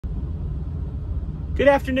Good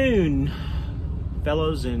afternoon,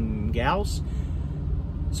 fellows and gals.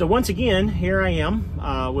 So once again, here I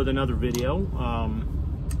am with another video.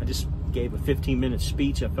 I just gave a 15-minute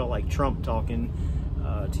speech. I felt like Trump talking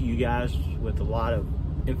to you guys with a lot of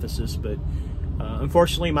emphasis, but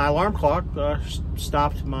unfortunately my alarm clock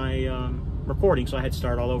stopped my recording, so I had to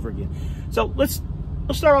start all over again. So let's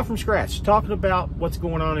start off from scratch, talking about what's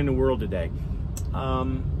going on in the world today.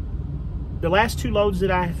 The last two loads that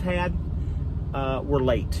I've had were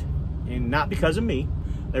late, and not because of me.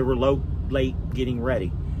 They were late getting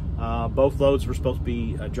ready. Both loads were supposed to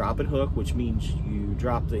be a drop and hook, which means you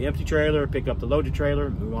drop the empty trailer, pick up the loaded trailer,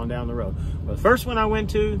 and move on down the road. Well, the first one I went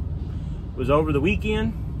to was over the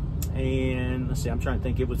weekend, and let's see, I'm trying to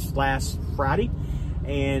think, it was last Friday,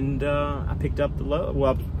 and I picked up the load.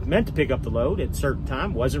 Well, I meant to pick up the load at a certain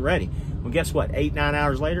time, wasn't ready. Well, guess what? 8-9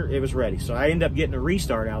 hours later, it was ready. So I ended up getting a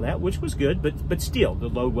restart out of that, which was good, but still, the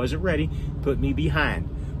load wasn't ready, put me behind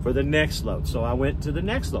for the next load. So I went to the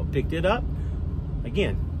next load, picked it up,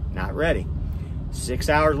 again, not ready. 6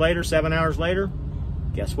 hours later, 7 hours later,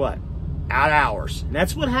 guess what? Out hours. And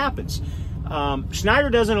that's what happens.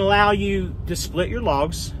 Schneider doesn't allow you to split your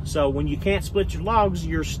logs. So when you can't split your logs,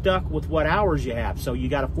 you're stuck with what hours you have. So you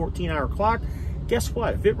got a 14-hour clock. Guess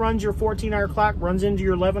what? If it runs your 14-hour clock, runs into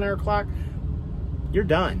your 11-hour clock, you're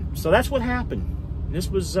done. So that's what happened. This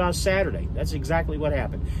was Saturday. That's exactly what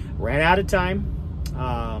happened. Ran out of time.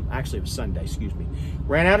 Actually, it was Sunday, excuse me.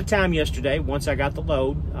 Ran out of time yesterday once I got the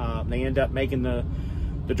load. They end up making the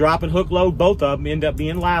drop and hook load, both of them end up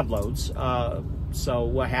being live loads. So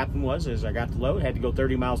what happened was, as I got the load, had to go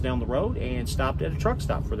 30 miles down the road and stopped at a truck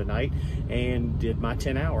stop for the night and did my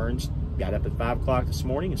 10-hour and got up at 5 o'clock this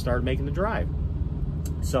morning and started making the drive.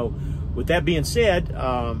 So with that being said,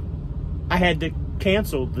 I had to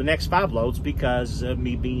cancel the next 5 loads because of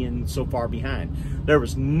me being so far behind. There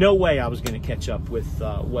was no way I was going to catch up with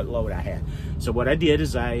what load I had. So what I did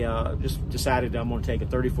is I just decided I'm going to take a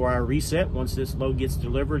 34-hour reset once this load gets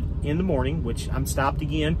delivered in the morning, which I'm stopped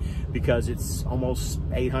again because it's almost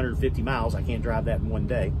 850 miles. I can't drive that in one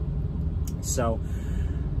day. So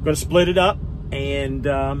I'm going to split it up, and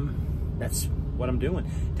that's what I'm doing.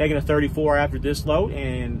 Taking a 34 after this load,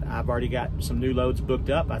 and I've already got some new loads booked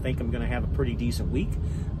up. I think I'm going to have a pretty decent week.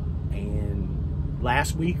 And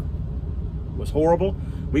last week was horrible.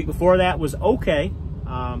 Week before that was okay.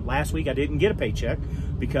 Last week I didn't get a paycheck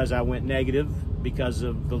because I went negative because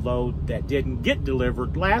of the load that didn't get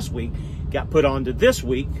delivered last week got put onto this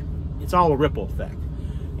week. It's all a ripple effect.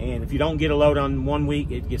 And if you don't get a load on one week,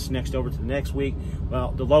 it gets next over to the next week.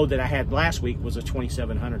 Well, the load that I had last week was a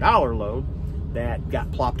 $2,700 load that got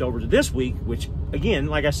plopped over to this week, which again,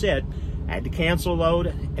 like I said, I had to cancel a load,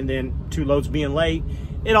 and then 2 loads being late,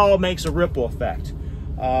 it all makes a ripple effect.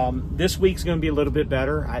 This week's going to be a little bit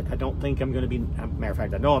better. I don't think I'm going to be, matter of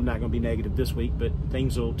fact, I know I'm not going to be negative this week, but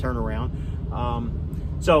things will turn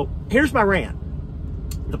around. So here's my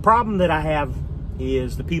rant. The problem that I have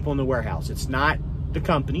is the people in the warehouse. It's not the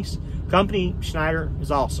companies. Company, Schneider,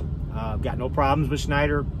 is awesome. I've got no problems with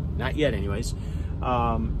Schneider, not yet anyways.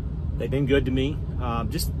 They've been good to me.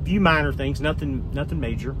 Just a few minor things, nothing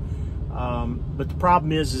major. But the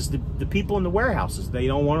problem is the people in the warehouses, they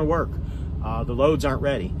don't want to work. The loads aren't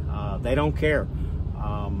ready. They don't care.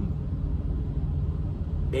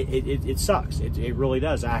 It sucks. It really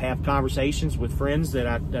does. I have conversations with friends that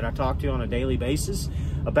I talk to on a daily basis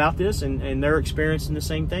about this, and they're experiencing the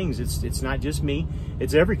same things. It's not just me.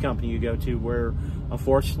 It's every company you go to where,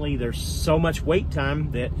 unfortunately, there's so much wait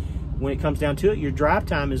time that when it comes down to it, your drive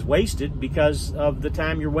time is wasted because of the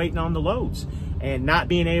time you're waiting on the loads. And not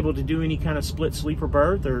being able to do any kind of split sleeper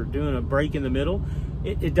berth or doing a break in the middle,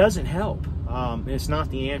 it doesn't help. It's not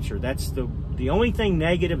the answer. That's the only thing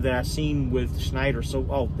negative that I've seen with Schneider.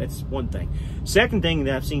 So, that's one thing. Second thing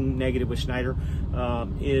that I've seen negative with Schneider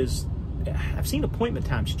is I've seen appointment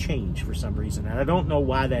times change for some reason. And I don't know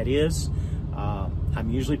why that is. I'm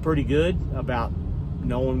usually pretty good about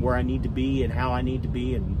knowing where I need to be and how I need to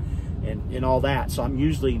be and all that. So I'm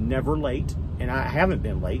usually never late, and I haven't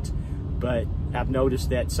been late, but I've noticed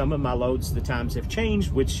that some of my loads, the times have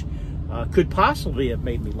changed, which could possibly have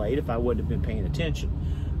made me late if I wouldn't have been paying attention.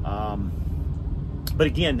 But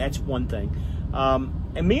again, that's one thing.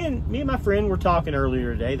 And me and my friend were talking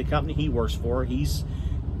earlier today. The company he works for, he's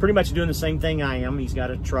pretty much doing the same thing I am. He's got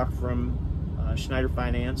a truck from Schneider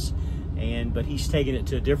Finance, but he's taking it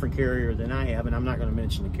to a different carrier than I have, and I'm not going to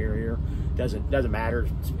mention the carrier. Doesn't matter.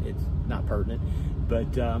 It's not pertinent.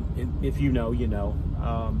 But if you know, you know.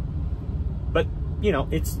 But you know,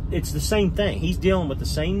 it's the same thing. He's dealing with the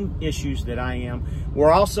same issues that I am.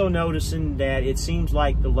 We're also noticing that it seems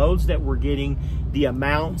like the loads that we're getting, the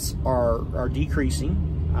amounts are decreasing.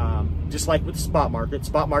 Just like with the spot market.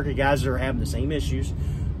 Spot market guys are having the same issues.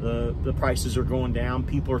 The prices are going down.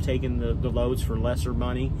 People are taking the loads for lesser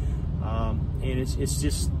money. And it's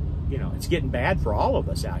just, you know, it's getting bad for all of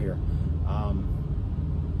us out here.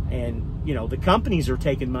 And, you know, the companies are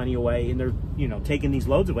taking money away, and they're, you know, taking these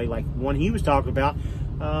loads away. Like one he was talking about,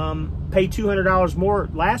 paid $200 more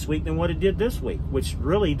last week than what it did this week, which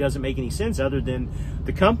really doesn't make any sense other than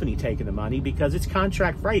the company taking the money, because it's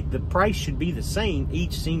contract freight. The price should be the same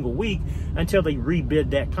each single week until they rebid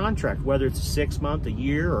that contract, whether it's a 6 month, a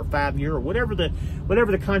year, or 5 year, or whatever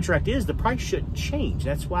the contract is. The price shouldn't change.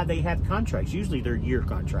 That's why they have contracts. Usually they're year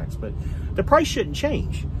contracts, but the price shouldn't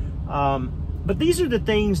change. But these are the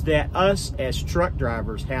things that us as truck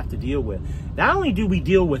drivers have to deal with. Not only do we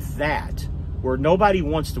deal with that, where nobody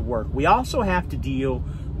wants to work, we also have to deal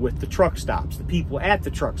with the truck stops, the people at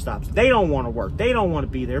the truck stops. They don't want to work. They don't want to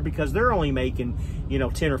be there because they're only making, you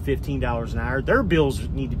know, $10 or $15 an hour. Their bills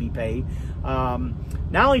need to be paid. Not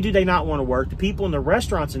only do they not want to work, the people in the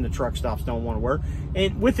restaurants in the truck stops don't want to work.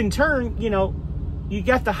 And with in turn, you know, you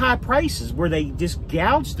got the high prices where they just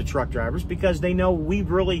gouge the truck drivers because they know we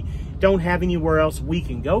really don't have anywhere else we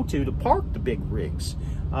can go to park the big rigs.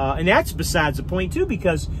 And that's besides the point too,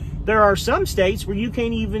 because there are some states where you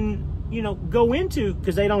can't even, you know, go into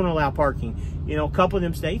because they don't allow parking. You know, a couple of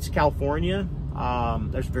them states, California,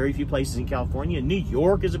 there's very few places in California. New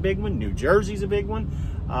York is a big one. New Jersey's a big one.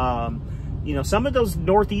 You know, some of those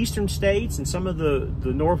northeastern states and some of the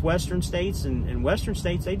northwestern states and western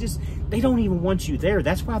states, they don't even want you there.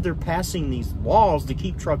 That's why they're passing these laws to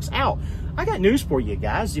keep trucks out. I got news for you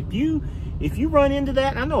guys. If you run into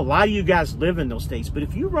that, I know a lot of you guys live in those states, but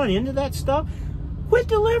if you run into that stuff, quit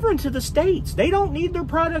delivering to the states. They don't need their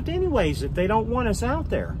product anyways if they don't want us out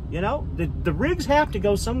there. You know, the rigs have to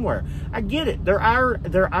go somewhere. I get it. They're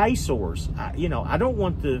eyesores. You know, I don't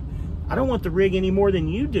want the rig any more than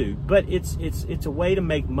you do, but it's a way to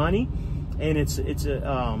make money, and it's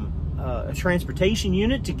a transportation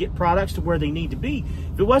unit to get products to where they need to be.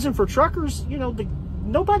 If it wasn't for truckers, you know,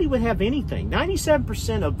 nobody would have anything.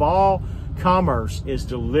 97% of all commerce is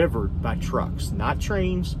delivered by trucks, not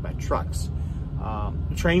trains, by trucks.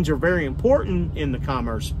 Trains are very important in the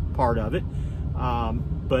commerce part of it,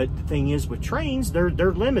 but the thing is with trains, they're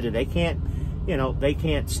limited. They can't, you know, they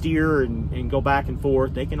can't steer and go back and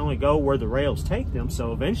forth. They can only go where the rails take them,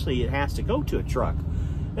 so eventually it has to go to a truck.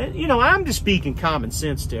 And, you know, I'm just speaking common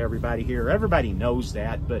sense to everybody here. Everybody knows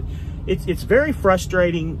that, but it's very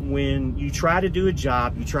frustrating when you try to do a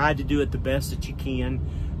job, you try to do it the best that you can,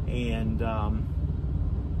 and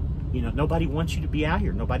you know, nobody wants you to be out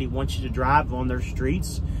here. Nobody wants you to drive on their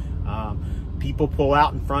streets. People pull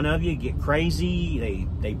out in front of you, get crazy.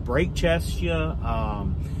 They brake chest you.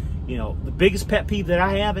 You know, the biggest pet peeve that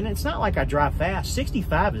I have, and it's not like I drive fast.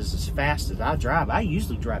 65 is as fast as I drive. I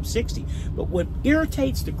usually drive 60. But what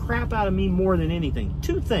irritates the crap out of me more than anything,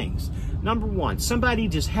 two things. Number one, somebody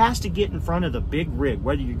just has to get in front of the big rig.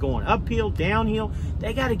 Whether you're going uphill, downhill,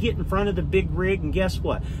 they got to get in front of the big rig. And guess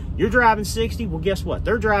what? You're driving 60. Well, guess what?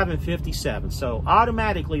 They're driving 57. So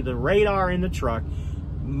automatically the radar in the truck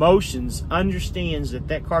motions understands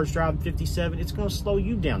that car's driving 57. It's going to slow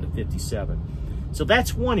you down to 57. So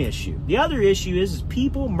that's one issue. The other issue is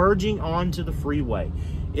people merging onto the freeway.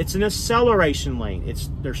 It's an acceleration lane.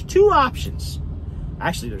 There's two options.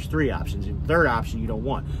 Actually, there's three options. And the third option you don't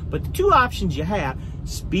want. But the two options you have,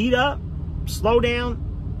 speed up, slow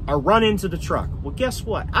down, or run into the truck. Well, guess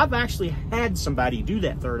what? I've actually had somebody do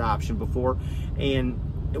that third option before, and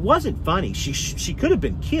it wasn't funny. She could have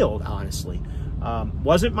been killed, honestly.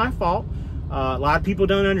 Wasn't my fault. A lot of people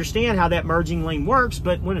don't understand how that merging lane works,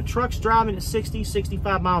 but when a truck's driving at 60,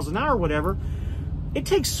 65 miles an hour, whatever, it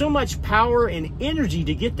takes so much power and energy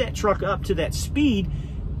to get that truck up to that speed.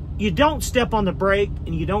 You don't step on the brake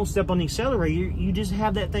and you don't step on the accelerator. You just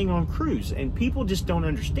have that thing on cruise, and people just don't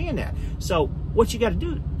understand that. So what you got to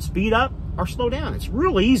do, speed up or slow down. It's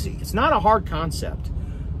real easy. It's not a hard concept.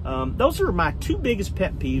 Those are my two biggest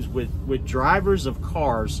pet peeves with drivers of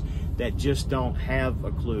cars that just don't have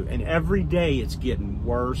a clue. And every day it's getting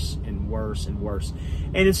worse and worse and worse.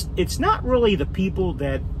 And it's not really the people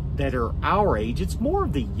that are our age. It's more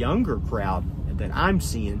of the younger crowd that I'm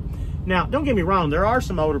seeing. Now, don't get me wrong, there are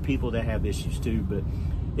some older people that have issues too, but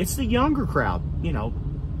it's the younger crowd, you know,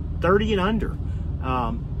 30 and under.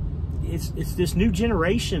 It's this new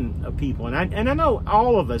generation of people. And I know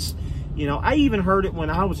all of us, you know, I even heard it when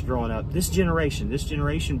I was growing up, this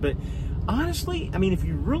generation, but honestly, I mean, if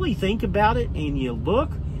you really think about it and you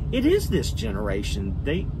look, it is this generation.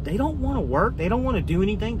 They don't want to work. They don't want to do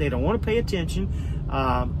anything. They don't want to pay attention.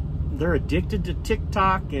 They're addicted to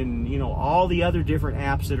TikTok and, you know, all the other different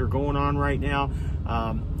apps that are going on right now.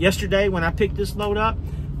 Yesterday when I picked this load up,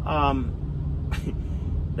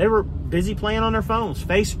 they were busy playing on their phones.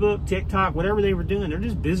 Facebook, TikTok, whatever they were doing. They're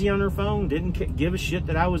just busy on their phone. Didn't give a shit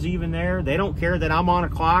that I was even there. They don't care that I'm on a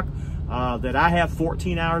clock, that I have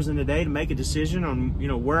 14 hours in the day to make a decision on, you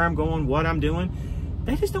know, where I'm going, what I'm doing.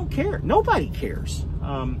 They just don't care. Nobody cares.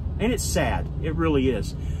 And it's sad. It really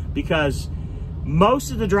is. Because most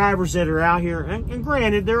of the drivers that are out here, and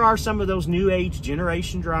granted, there are some of those new age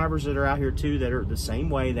generation drivers that are out here too that are the same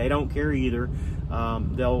way. They don't care either.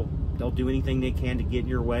 They'll do anything they can to get in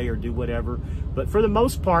your way or do whatever. But for the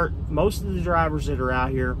most part, most of the drivers that are out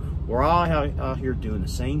here, we're all out here doing the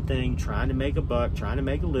same thing, trying to make a buck, trying to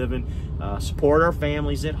make a living, support our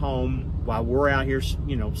families at home while we're out here,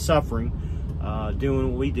 you know, suffering, doing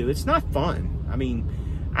what we do. It's not fun. I mean,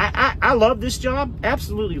 I love this job,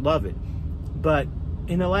 absolutely love it. But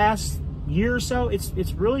in the last year or so,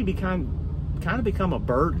 it's really kind of become a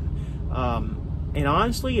burden. And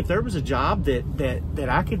honestly, if there was a job that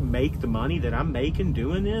I could make the money that I'm making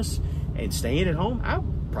doing this and staying at home, I'd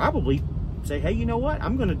probably say, hey, you know what?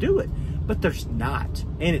 I'm going to do it. But there's not.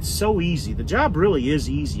 And it's so easy. The job really is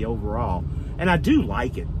easy overall. And I do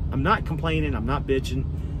like it. I'm not complaining. I'm not bitching.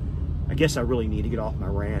 I guess I really need to get off my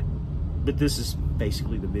rant. But this is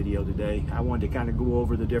basically the video today. I wanted to kind of go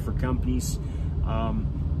over the different companies.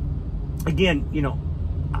 Again, you know,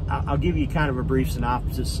 I'll give you kind of a brief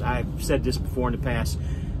synopsis. I've said this before in the past.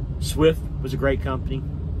 Swift was a great company.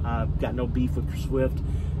 I've got no beef with Swift.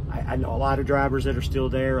 I know a lot of drivers that are still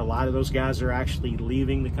there. A lot of those guys are actually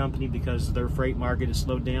leaving the company because their freight market has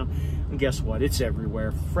slowed down. And guess what? It's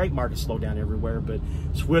everywhere. Freight market slowed down everywhere, but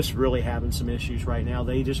Swift's really having some issues right now.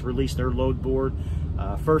 They just released their load board.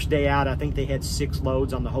 First day out, I think they had 6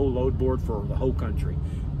 loads on the whole load board for the whole country.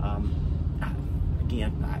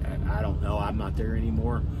 Again, I don't know. I'm not there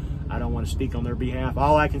anymore. I don't want to speak on their behalf.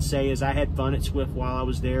 All I can say is I had fun at Swift while I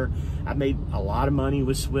was there. I made a lot of money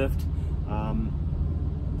with Swift.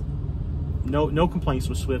 No complaints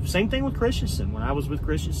with Swift. Same thing with Christensen. When I was with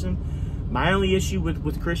Christensen, my only issue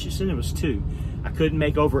with Christensen, it was 2. I couldn't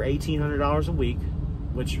make over $1,800 a week,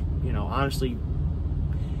 which, you know, honestly,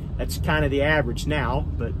 that's kind of the average now.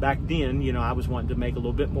 But back then, you know, I was wanting to make a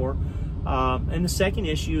little bit more. And the second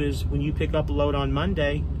issue is when you pick up a load on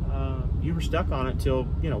Monday, you were stuck on it till,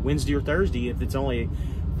 you know, Wednesday or Thursday if it's only a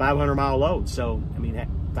 500-mile load. So, I mean, at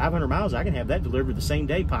 500 miles, I can have that delivered the same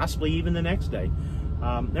day, possibly even the next day.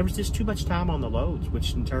 There was just too much time on the loads,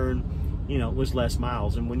 which in turn, you know, was less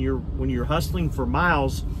miles. And when you're hustling for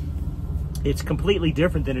miles, it's completely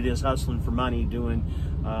different than it is hustling for money doing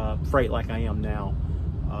freight like I am now.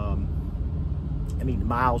 I mean, the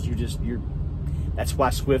miles, that's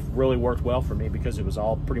why Swift really worked well for me, because it was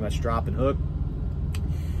all pretty much drop and hook.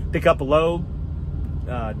 Pick up a load,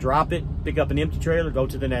 drop it, pick up an empty trailer, go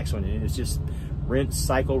to the next one. And it's just rinse,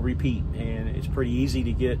 cycle, repeat. And it's pretty easy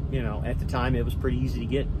to get, you know, at the time it was pretty easy to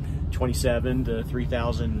get 27 to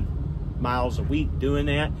 3,000 miles a week doing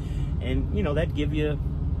that. And, you know, that'd give you,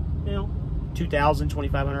 you know, $2,000,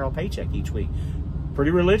 $2,500 paycheck each week,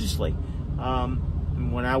 pretty religiously.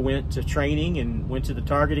 When I went to training and went to the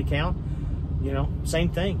Target account, you know, same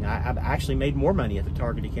thing. I actually made more money at the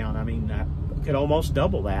Target account. I mean, I could almost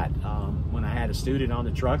double that when I had a student on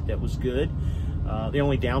the truck that was good. The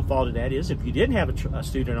only downfall to that is if you didn't have a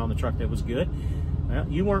student on the truck that was good, well,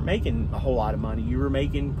 you weren't making a whole lot of money. You were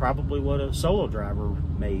making probably what a solo driver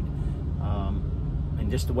made. And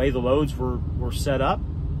just the way the loads were set up,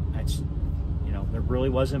 that's, you know, there really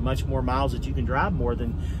wasn't much more miles that you can drive more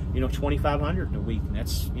than, you know, 2,500 in a week. And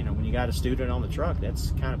that's, you know, when you got a student on the truck,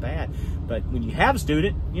 that's kind of bad. But when you have a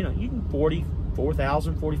student, you know, you can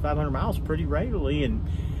 4,000, 4,500 miles pretty regularly, and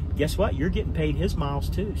guess what? You're getting paid his miles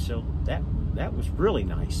too. So that was really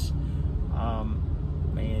nice.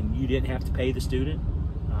 And you didn't have to pay the student.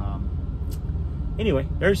 Anyway,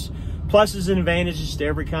 there's pluses and advantages to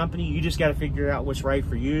every company. You just got to figure out what's right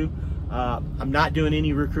for you. I'm not doing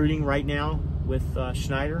any recruiting right now with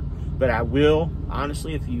Schneider, but I will,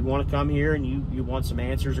 honestly, if you want to come here and you want some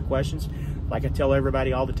answers or questions, like I tell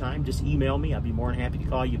everybody all the time, just email me. I'll be more than happy to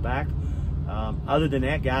call you back. Other than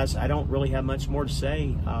that, guys, I don't really have much more to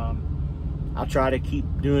say. I'll try to keep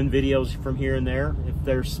doing videos from here and there. If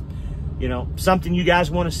there's, you know, something you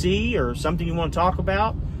guys want to see or something you want to talk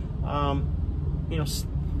about, you know,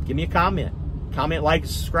 give me a comment. Comment, like,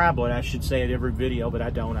 subscribe, what I should say at every video, but I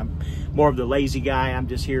don't. I'm more of the lazy guy. I'm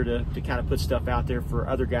just here to kind of put stuff out there for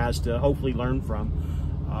other guys to hopefully learn from.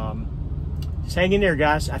 Just hang in there,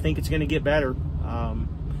 guys. I think it's going to get better.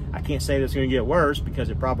 I can't say that it's going to get worse, because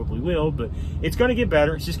it probably will, but it's going to get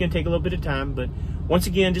better. It's just going to take a little bit of time. But once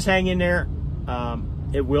again, just hang in there.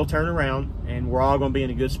 It will turn around, and we're all going to be in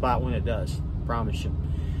a good spot when it does. Promise you.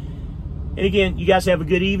 And again, you guys have a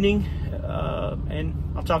good evening,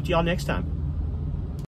 and I'll talk to y'all next time.